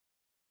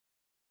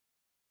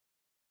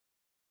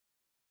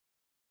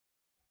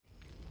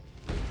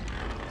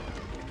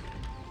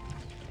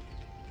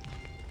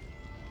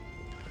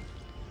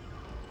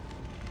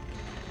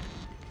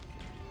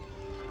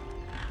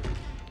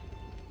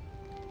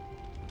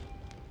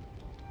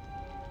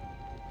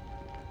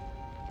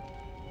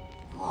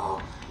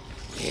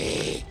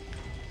Hey,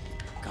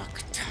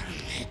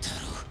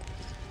 Kaktarmetaru.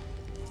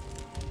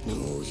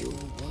 Knew you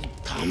would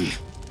come.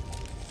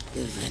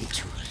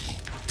 Eventually.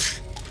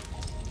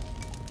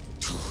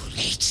 Too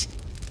late.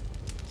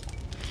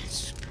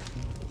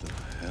 What the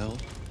hell?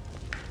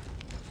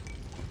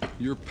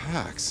 Your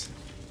PAX.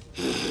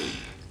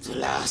 The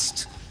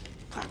last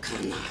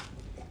Arcana.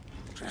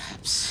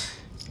 Perhaps.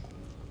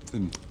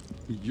 Then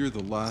you're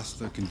the last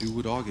that can do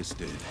what August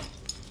did.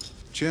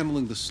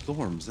 Channeling the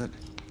storms, that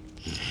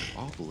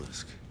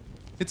obelisk.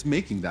 It's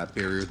making that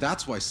barrier.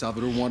 That's why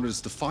Salvador wanted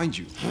us to find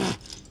you.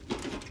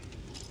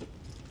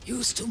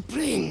 Used to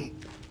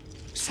bring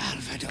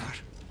Salvador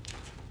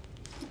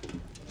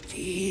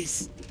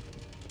these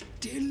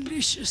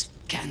delicious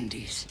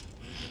candies.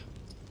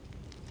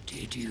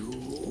 Did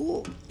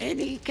you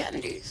any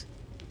candies?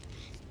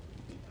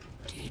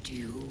 Did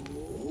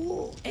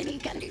you any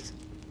candies?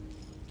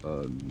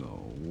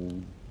 No.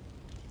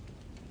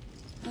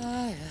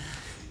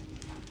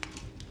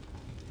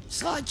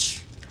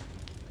 Such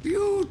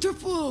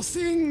beautiful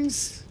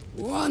things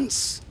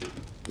once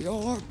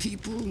your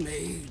people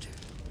made.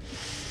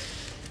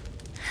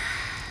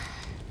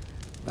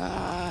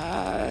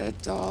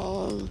 But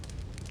all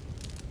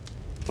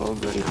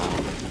over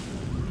now.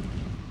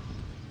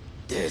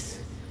 This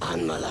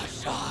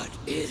Anmalashad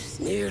is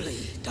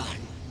nearly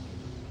done.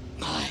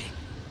 My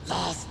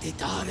last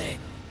Ditare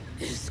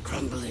is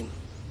crumbling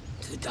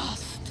to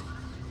dust.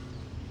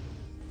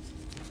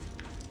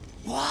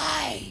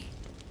 Why?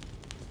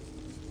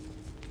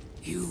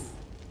 You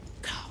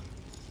come.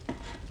 I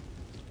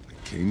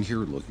came here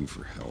looking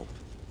for help.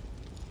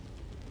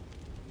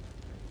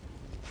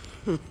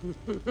 Look,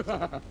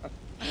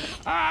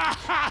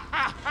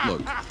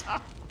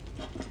 I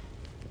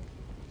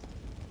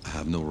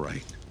have no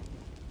right,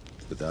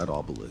 but that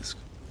obelisk,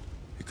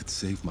 it could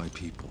save my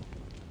people.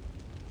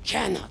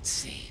 Cannot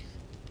save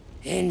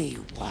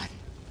anyone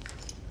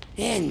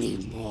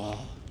anymore.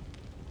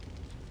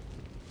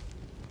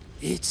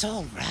 It's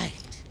all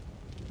right.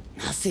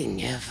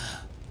 Nothing ever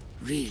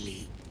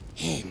really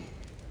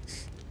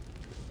ends.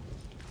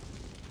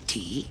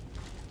 Tea?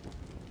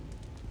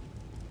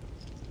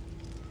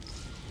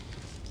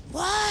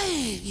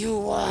 Why you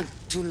want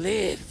to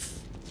live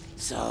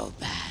so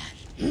bad?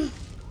 Hmm?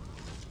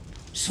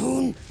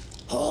 Soon,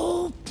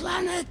 whole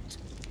planet.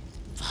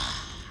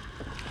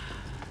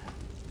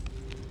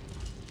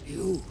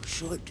 You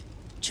should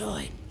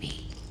join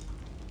me.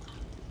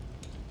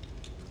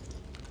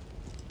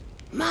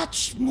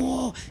 Much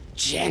more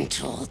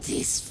gentle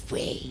this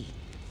way.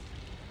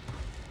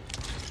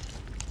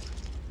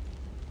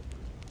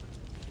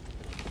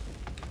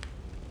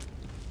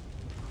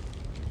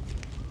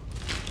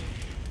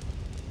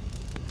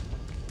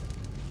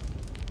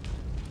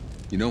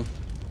 You know,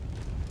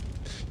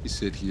 you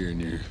sit here in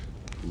your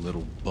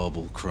little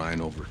bubble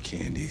crying over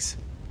candies.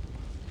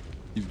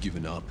 You've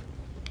given up.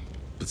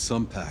 But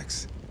some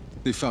PAX,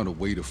 they found a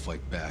way to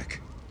fight back.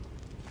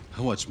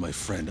 I watched my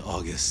friend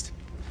August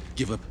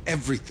give up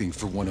everything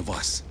for one of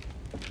us.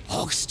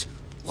 August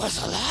was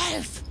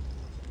alive.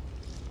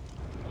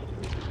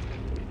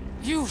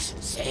 You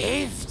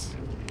saved?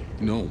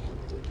 No.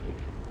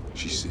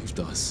 She saved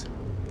us.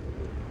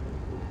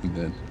 And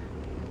then...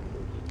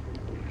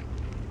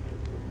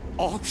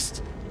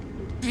 August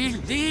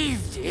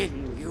believed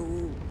in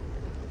you.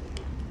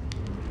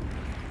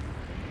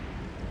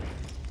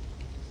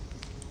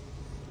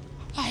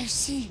 I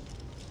see.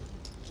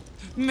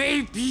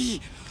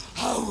 Maybe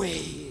a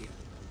way.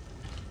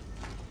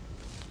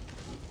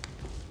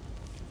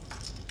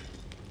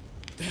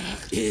 There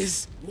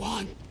is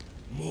one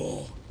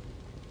more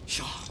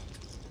shard.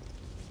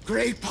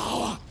 Great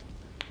power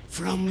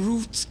from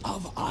roots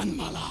of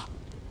Anmala.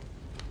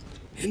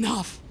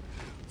 Enough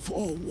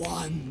for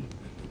one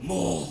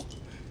more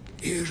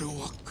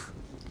heroic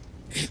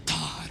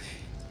Etare.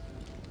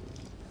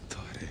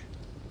 Etare?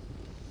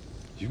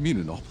 You mean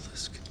an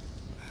obelisk?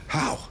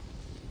 How?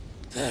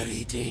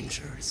 Very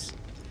dangerous.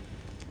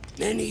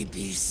 Many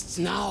beasts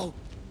now,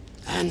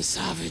 and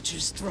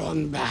savages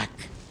drawn back.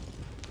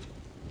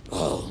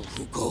 All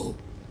who go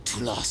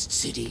to Lost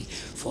City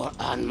for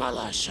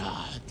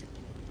Anmalashad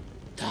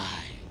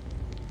die.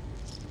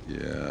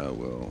 Yeah,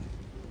 well,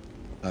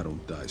 I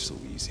don't die so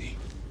easy.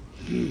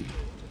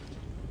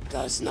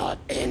 Does not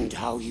end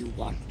how you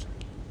want.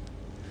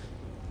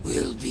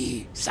 Will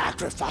be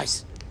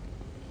sacrifice.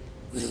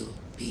 Will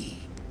be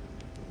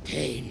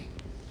pain.